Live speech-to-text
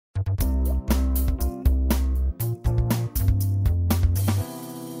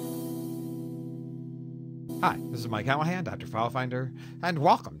Hi, this is Mike Callahan, Dr. FileFinder, and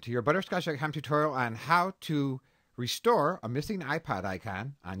welcome to your Butterscotch.com tutorial on how to restore a missing iPod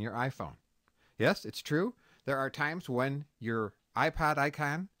icon on your iPhone. Yes, it's true. There are times when your iPod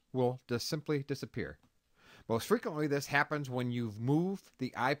icon will just simply disappear. Most frequently, this happens when you've moved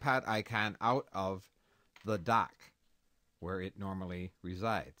the iPod icon out of the dock where it normally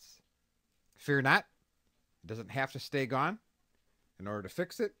resides. Fear not, it doesn't have to stay gone. In order to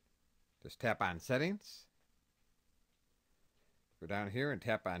fix it, just tap on Settings. Go down here and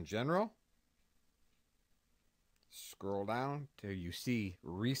tap on General. Scroll down till you see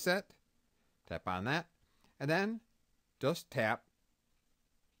Reset. Tap on that. And then just tap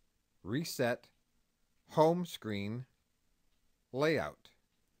Reset Home Screen Layout.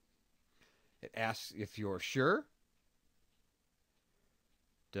 It asks if you're sure.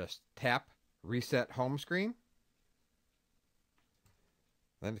 Just tap Reset Home Screen.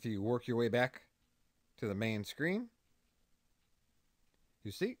 Then if you work your way back to the main screen,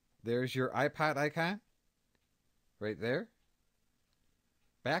 you see, there's your iPod icon right there.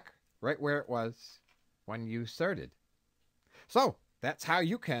 Back right where it was when you started. So that's how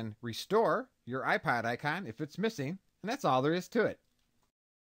you can restore your iPod icon if it's missing, and that's all there is to it.